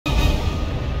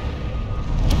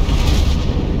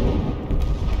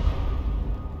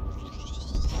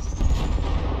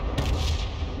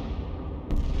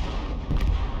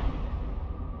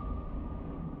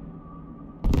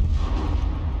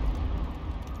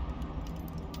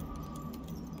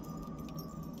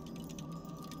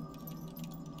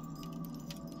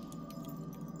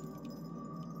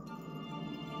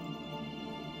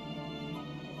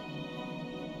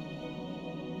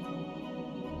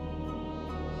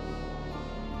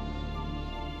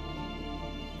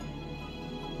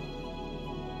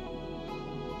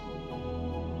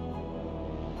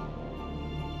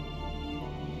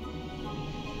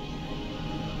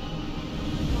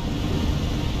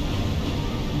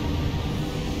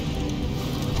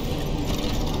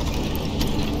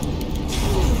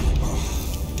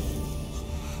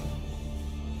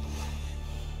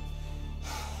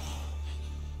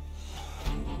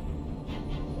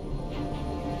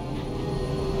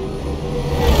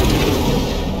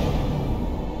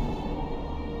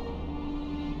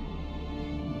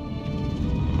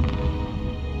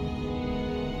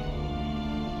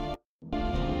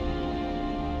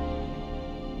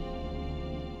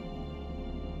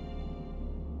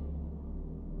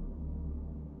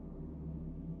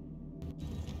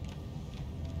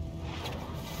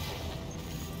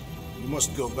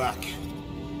must go back.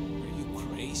 Are you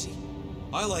crazy?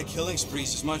 I like killing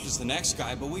sprees as much as the next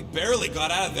guy, but we barely got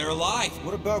out of there alive.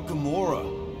 What about Gamora?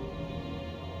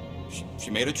 She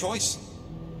made a choice.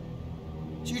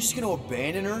 So you're just gonna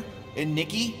abandon her? And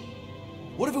Nikki?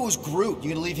 What if it was Groot? You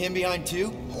gonna leave him behind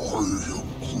too? I am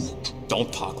Groot.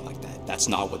 Don't talk like that. That's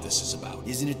not what this is about.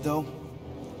 Isn't it though?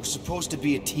 We're supposed to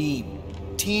be a team.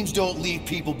 Teams don't leave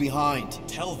people behind.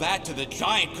 Tell that to the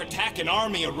giant Kratakan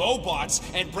army of robots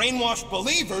and brainwashed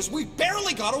believers we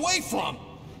barely got away from!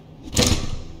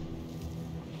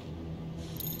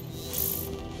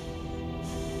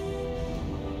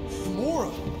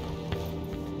 Gamora!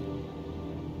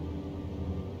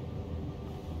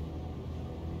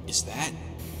 Is that?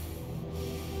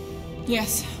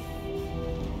 Yes.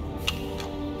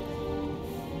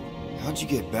 How'd you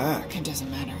get back? It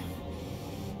doesn't matter.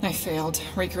 I failed.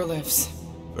 Raker lives.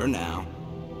 For now.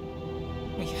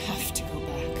 We have to go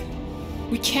back.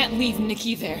 We can't leave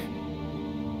Nikki there.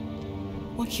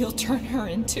 What he'll turn her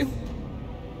into?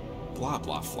 Blah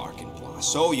blah flarkin blah.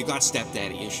 So you got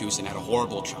stepdaddy issues and had a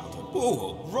horrible childhood.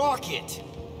 Boo-hoo. Rocket!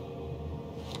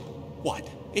 What?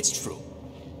 It's true.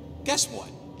 Guess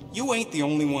what? You ain't the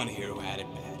only one here who had it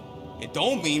bad. It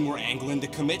don't mean we're angling to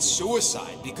commit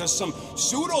suicide because some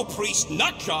pseudo-priest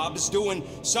nutjob is doing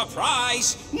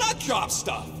surprise nutjob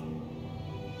stuff.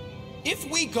 If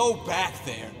we go back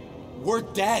there, we're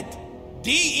dead.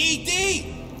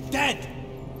 D-E-D! Dead!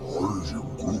 I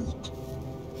am Groot.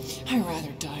 I'd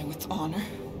rather die with honor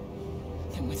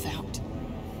than without.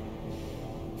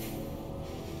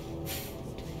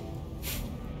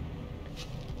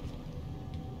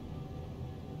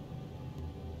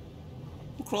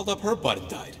 Who crawled up her butt and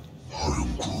died? I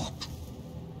am Groot.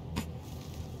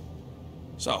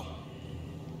 So,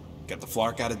 get the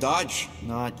Flark out of Dodge?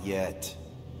 Not yet.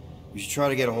 We should try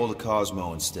to get a hold of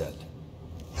Cosmo instead.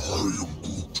 I am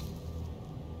Groot.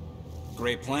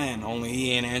 Great plan, only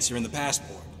he ain't answering the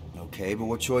passport. Okay, but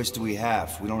what choice do we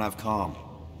have? We don't have comm.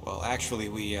 Well, actually,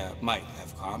 we might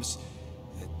have comms.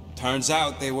 It turns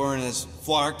out they weren't as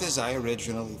flarked as I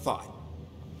originally thought.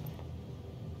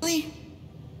 Really?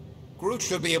 Groot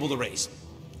should be able to raise them.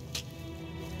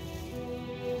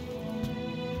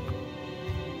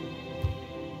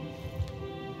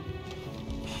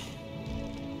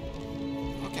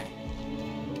 Okay.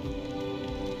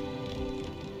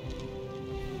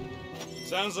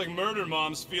 Sounds like Murder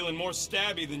Mom's feeling more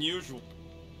stabby than usual.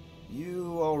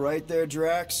 You alright there,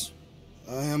 Drax?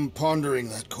 I am pondering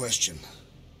that question.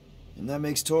 And that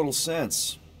makes total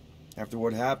sense. After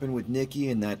what happened with Nikki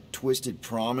and that twisted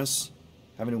promise,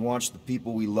 having to watch the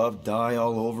people we love die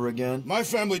all over again. My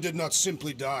family did not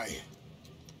simply die.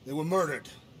 They were murdered.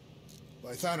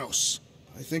 By Thanos.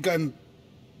 I do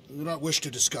not wish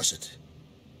to discuss it.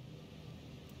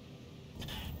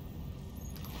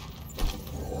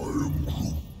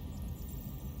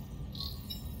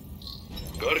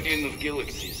 Guardian of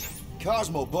Galaxies.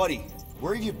 Cosmo, buddy,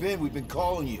 where have you been? We've been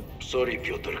calling you. Sorry,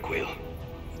 Piotr Quill.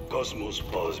 Cosmos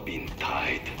ball's been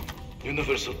tied.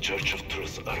 Universal Church of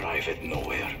Truth arrive at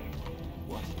nowhere.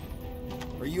 What?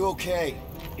 Are you okay?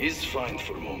 He's fine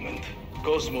for a moment.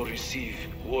 Cosmo receive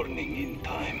warning in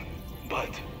time.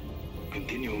 But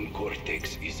Continuum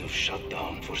Cortex is of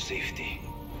shutdown for safety.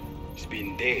 It's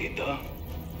been dead, huh?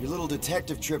 Your little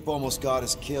detective trip almost got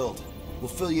us killed. We'll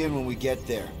fill you in when we get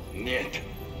there. Нет.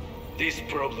 This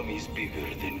problem is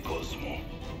bigger than Cosmo.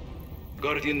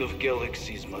 Guardian of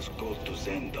Galaxies must go to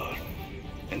Xandar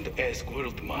and ask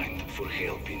Worldmind for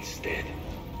help instead.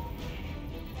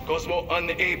 Cosmo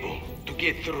unable to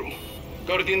get through.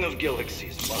 Guardian of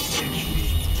Galaxies must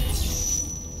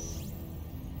retreat.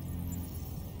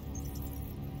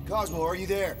 Cosmo, are you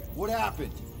there? What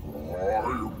happened? I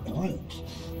am Groot.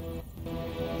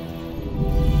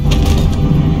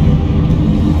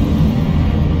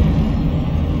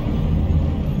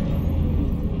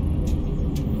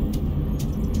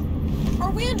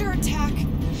 Are we under attack?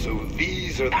 So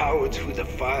these are cowards who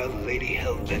defile Lady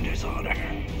Hellbender's honor.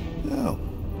 Oh,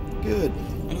 good.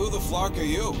 And who the Flark are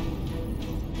you?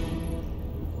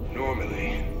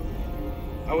 Normally,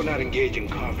 I would not engage in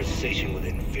conversation with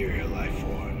inferior life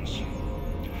forms.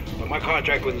 But my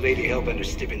contract with Lady Hellbender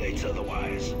stipulates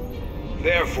otherwise.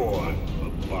 Therefore,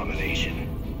 abomination.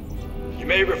 You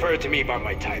may refer to me by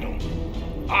my title.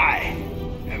 I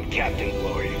am Captain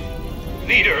Glory,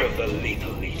 leader of the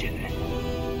Lethal Legion.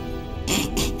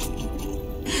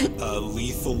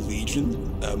 Lethal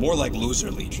Legion? More like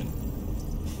Loser Legion.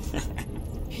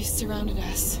 He's surrounded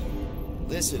us.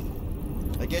 Listen,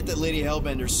 I get that Lady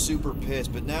Hellbender's super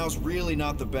pissed, but now's really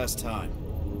not the best time.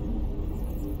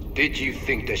 Did you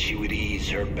think that she would ease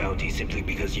her bounty simply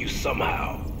because you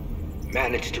somehow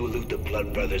Managed to elude the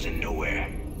Blood Brothers in nowhere.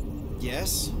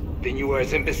 Yes? Then you are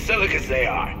as imbecilic as they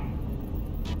are.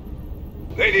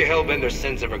 Lady Hellbender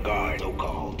sends a regard,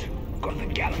 so-called, across the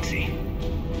galaxy.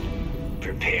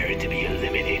 Prepare to be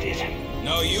eliminated.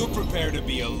 No, you prepare to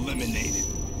be eliminated.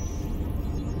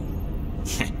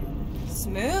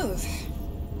 Smooth.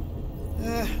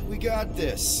 We got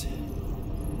this.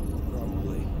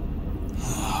 Probably.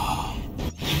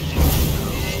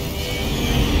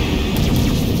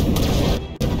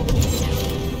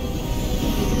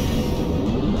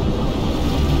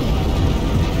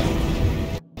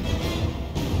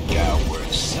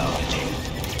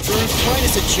 Find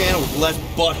us a channel with less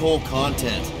butthole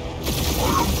content.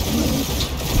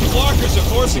 Blockers are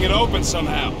forcing it open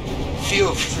somehow.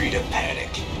 Feel free to panic.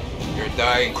 Your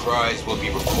dying cries will be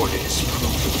recorded as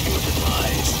proof of your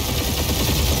demise.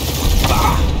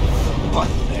 Bah!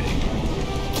 Pathetic.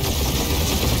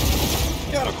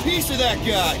 Got a piece of that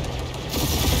guy!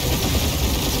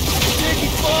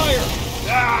 Taking fire!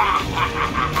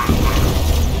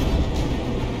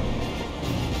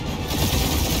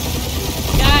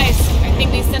 Guys, I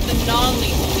think they sent the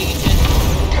non-lethal legion.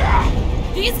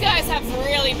 These guys have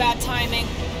really bad timing.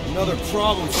 Another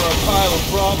problem for our pile of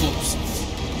problems.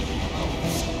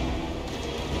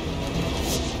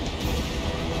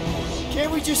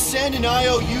 Can't we just send an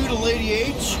IOU to Lady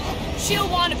H? She'll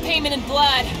want a payment in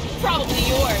blood. Probably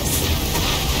yours.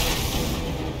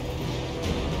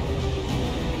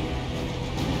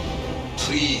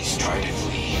 Please try to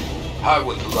flee. I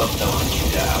would love to hunt you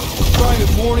down.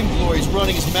 Private Morning Glory's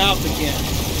running his mouth again.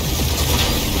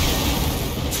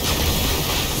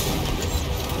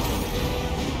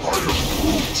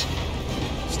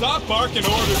 Stop barking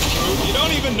orders, Groot. You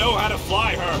don't even know how to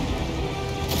fly her.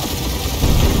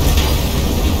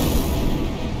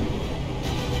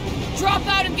 Drop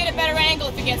out and get a better angle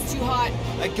if it gets too hot.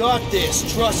 I got this,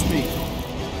 trust me.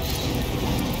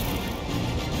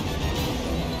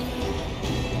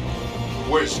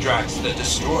 Where's Drax the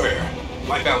Destroyer?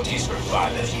 My bounty's for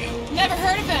 5 of you. Never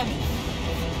heard of him.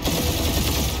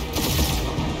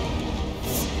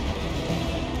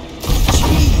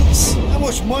 Jeez, how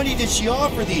much money did she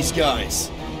offer these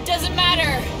guys? Doesn't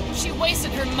matter. She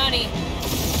wasted her money.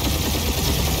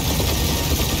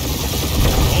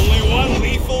 Only one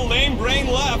lethal lame brain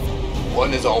left.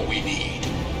 One is all we need.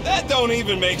 That don't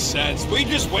even make sense. We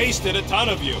just wasted a ton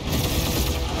of you.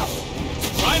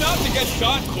 Try not to get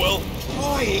shot, Quill.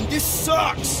 Lying, this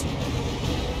sucks!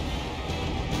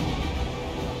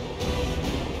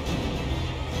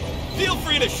 Feel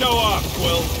free to show off,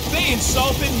 Quill. They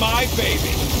insulted my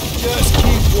baby. Just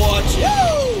keep watching.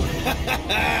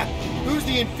 Who's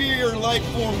the inferior life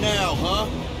form now, huh?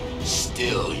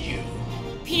 Still you.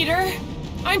 Peter,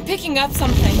 I'm picking up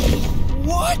something.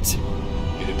 What?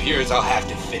 It appears I'll have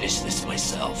to finish this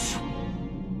myself.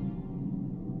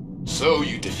 So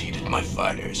you defeated my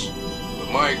fighters,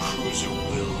 but my cruiser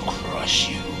will crush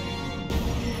you.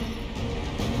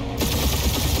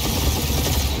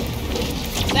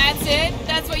 That's it?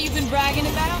 That's what you've been bragging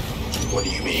about? What do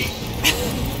you mean?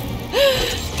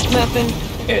 Nothing.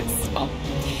 It's, well,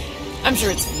 I'm sure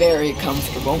it's very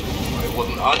comfortable. I will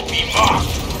not be mocked!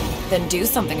 Then do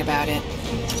something about it.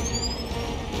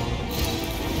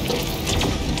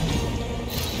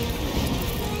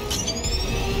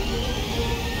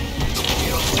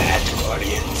 Feel that,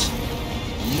 Guardians?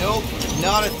 Nope,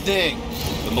 not a thing.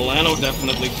 The Milano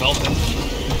definitely felt it.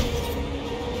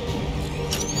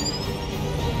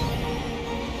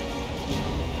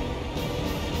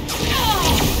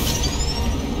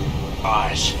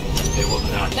 Osh, they will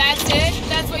not. That's it?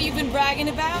 That's what you've been bragging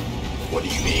about? What do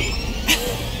you mean?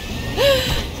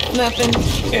 Nothing.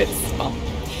 It's, well,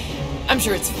 I'm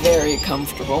sure it's very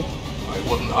comfortable. I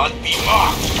will not be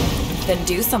mocked! Then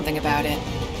do something about it.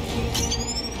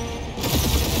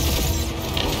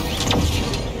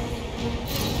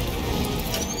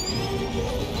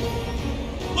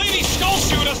 Lady Skull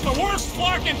shoot us the worst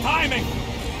flarkin' timing!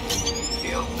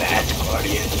 Feel that,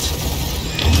 Guardians?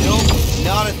 Nope,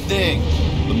 not a thing.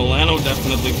 The Milano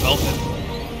definitely felt it.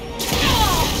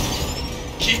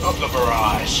 Keep up the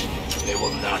barrage. They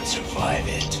will not survive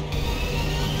it.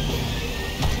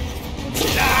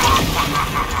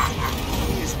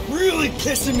 He's really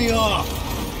pissing me off.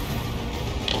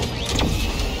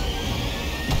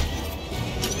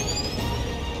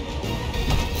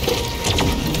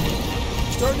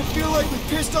 Starting to feel like we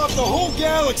pissed off the whole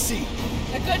galaxy.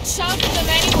 A good chunk of them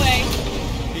anyway.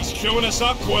 He's chewing us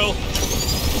up, Quill.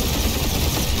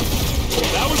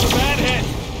 That was a bad hit.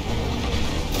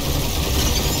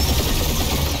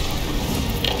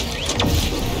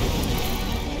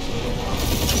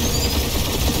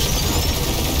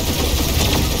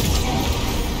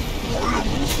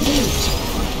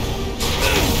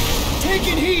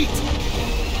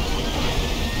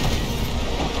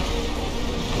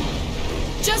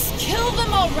 Just kill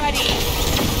them already!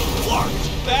 Clark!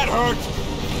 That hurt!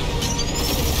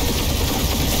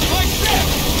 My ship!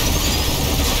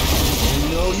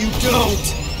 No, you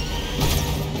don't!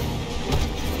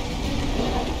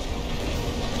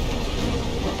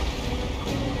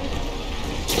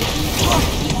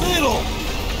 Little!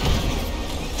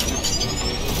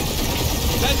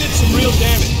 That did some real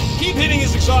damage. Keep hitting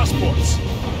his exhaust ports.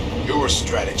 Your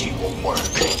strategy won't work.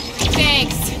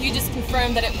 Thanks. You just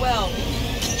confirmed that it will.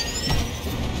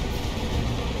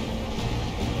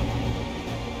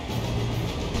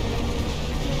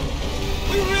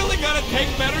 We really gotta take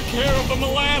better care of the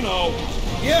Milano.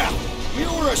 Yeah! We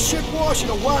don't want a shit wash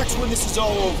and a wax when this is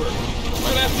all over.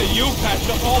 Right after you patch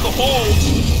up all the holes.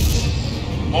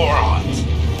 Morons!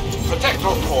 Protect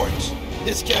our ports.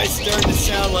 This guy's starting to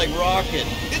sound like Rocket.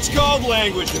 It's called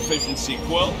language efficiency,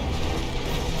 Quill.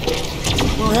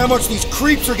 I wonder how much these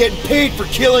creeps are getting paid for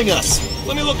killing us.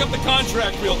 Let me look up the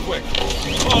contract real quick.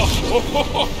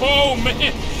 Oh,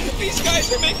 man. These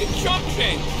guys are making chump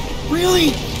change.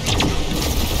 Really?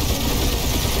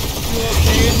 You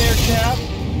okay in there, Cap?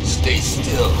 Stay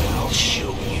still and I'll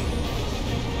show you.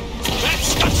 That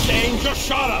stain just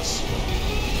shot us.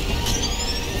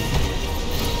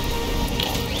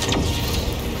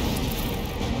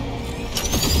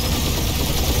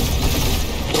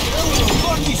 That was a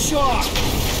lucky shot!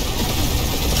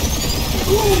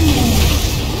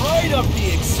 Ooh! Right up the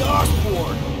exhaust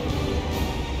port!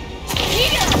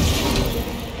 Peter!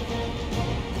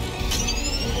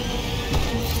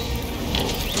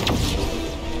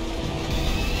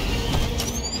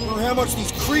 I wonder how much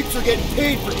these creeps are getting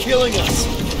paid for killing us.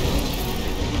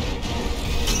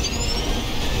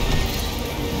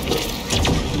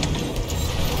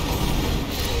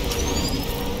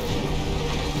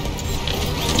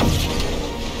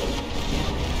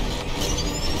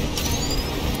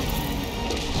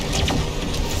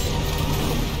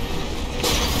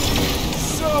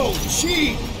 So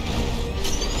cheap!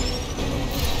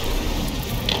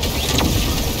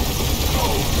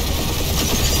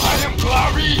 I am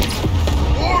Clary,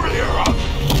 warrior!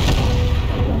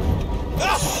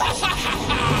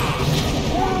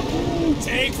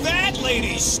 Take that,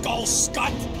 Lady Skull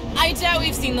Scut. I doubt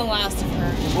we've seen the last of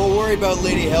her. We'll worry about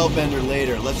Lady Hellbender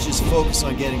later. Let's just focus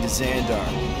on getting to Xandar.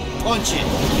 Punch it!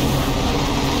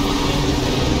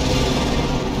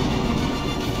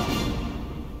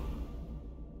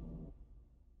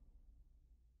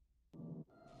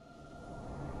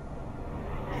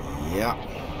 Yeah,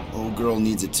 old girl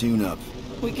needs a tune-up.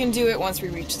 We can do it once we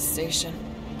reach the station.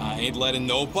 I ain't letting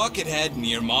no buckethead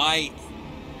near my...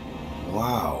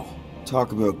 Wow,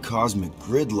 talk about cosmic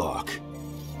gridlock.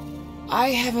 I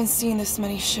haven't seen this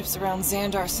many ships around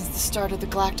Xandar since the start of the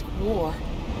Galactic War.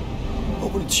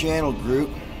 Open a channel, Groot.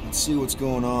 Let's see what's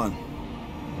going on.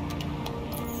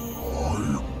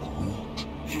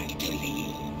 Have to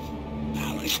leave.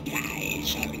 Our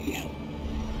skies are low.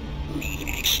 Need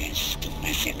access to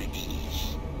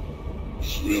facilities.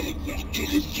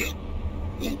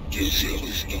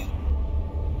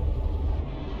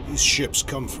 These ships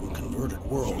come from converted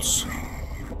worlds.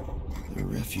 They're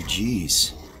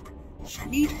refugees.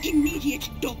 Need immediate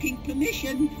docking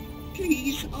permission.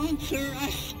 Please answer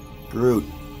us. Groot,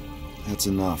 that's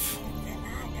enough.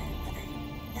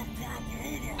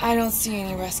 I don't see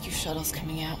any rescue shuttles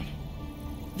coming out.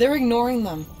 They're ignoring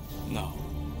them. No.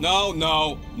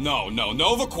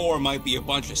 Nova Corps might be a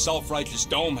bunch of self-righteous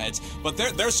domeheads, but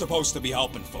they're supposed to be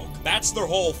helping folk. That's their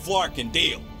whole flarkin'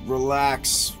 deal.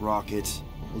 Relax, Rocket.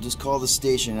 We'll just call the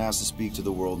station and ask to speak to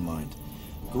the World Mind.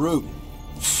 Groot.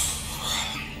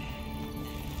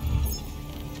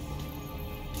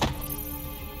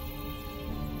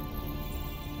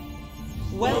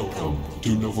 Welcome to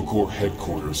Nova Corps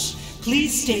headquarters.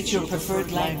 Please state your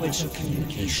preferred language of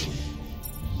communication.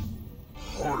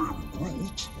 I am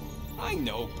Groot. I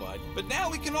know, bud, but now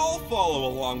we can all follow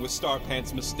along with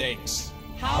Starpant's mistakes.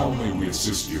 How may we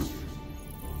assist you?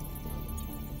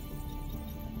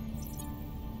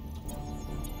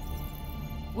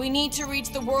 We need to reach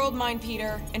the World Mind,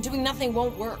 Peter, and doing nothing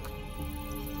won't work.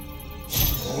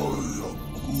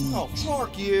 Oh,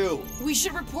 fuck you! We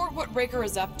should report what Raker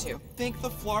is up to. Think the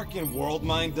flarkin' world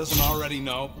mind doesn't already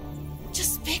know?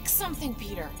 Just pick something,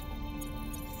 Peter.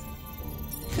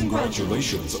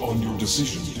 Congratulations on your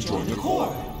decision to join the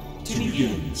Corps. To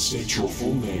begin, state your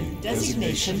full name,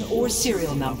 Designation or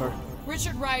serial number.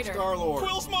 Richard Ryder. Star-Lord.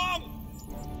 Quill's mom!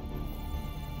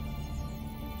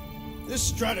 This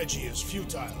strategy is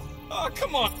futile. Oh,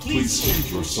 come on. please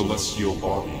state your celestial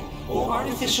body. Or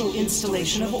artificial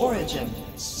installation of origin.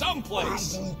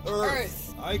 Someplace.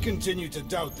 Earth. I continue to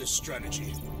doubt this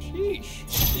strategy.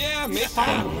 Sheesh. Yeah, maybe.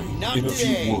 Finally, in a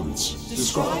few words,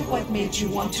 Describe what made you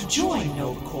want to join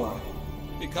Nova Corps.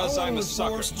 Because I'm a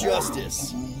sucker. Force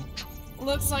justice.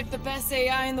 Looks like the best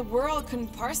AI in the world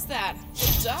couldn't parse that.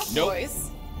 Good job, Nope.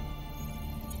 boys.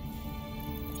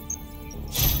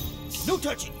 No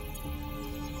touching.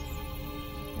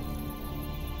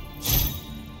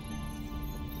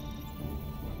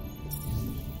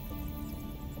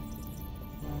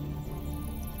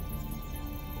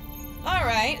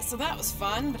 Alright, so that was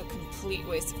fun, but a complete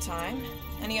waste of time.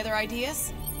 Any other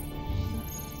ideas?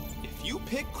 If you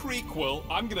pick Creequill,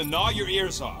 I'm gonna gnaw your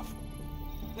ears off.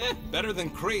 Better than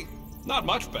Cree. Not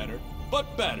much better,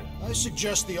 but better. I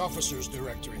suggest the officers'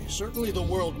 directory. Certainly the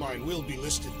world mine will be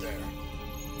listed there.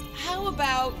 How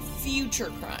about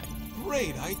future crime?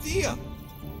 Great idea.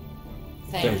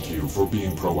 thank you for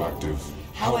being proactive.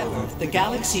 However, the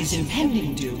galaxy's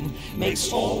impending doom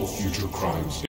makes all All future crimes